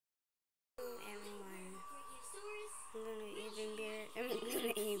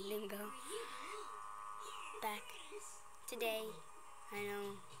evening go back today. I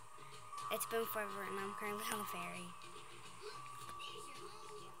know it's been forever and I'm currently on a ferry.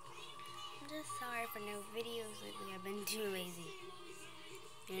 I'm just sorry for no videos lately. I've been too lazy.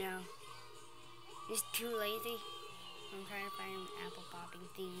 You know, just too lazy. I'm trying to find an apple popping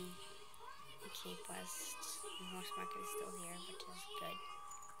theme. Cape West. The horse market is still here, which is good.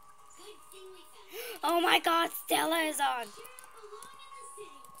 Oh my God, Stella is on.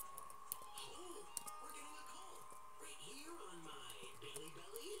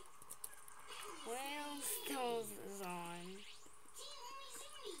 Well, Stella is on.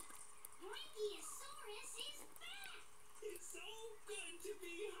 It's so good to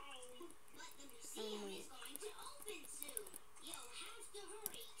be home. But the museum is going to open soon. You'll have to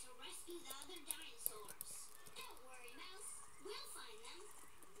hurry to rescue the other dinosaurs. Don't worry, Mouse. We'll find them.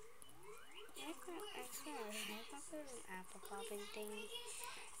 I thought there was an apple popping thing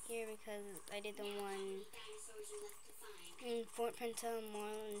here because I did the one in Fort Pinta,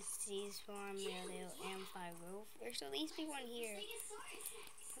 Marlin, Steve's Farm, Maryville, and Five Grove. There's at least be one here.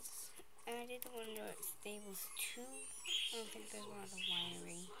 And I did the one at Stables 2. I don't think there's one at the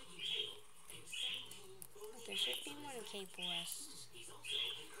winery. But there should be one in Cape West.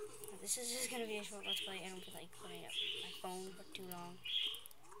 But this is just going to be a short let's play. I don't feel like putting up my phone for too long.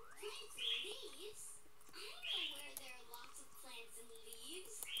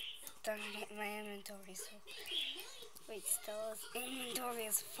 Darn it, my inventory is full. Wait, Stella's inventory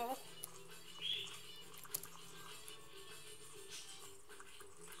is full.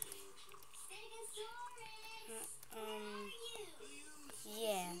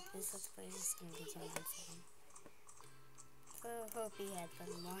 Yeah, this let's play is gonna be too long. So hope you had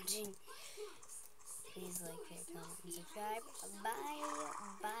fun watching. Please like, share, comment, and subscribe.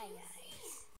 Bye.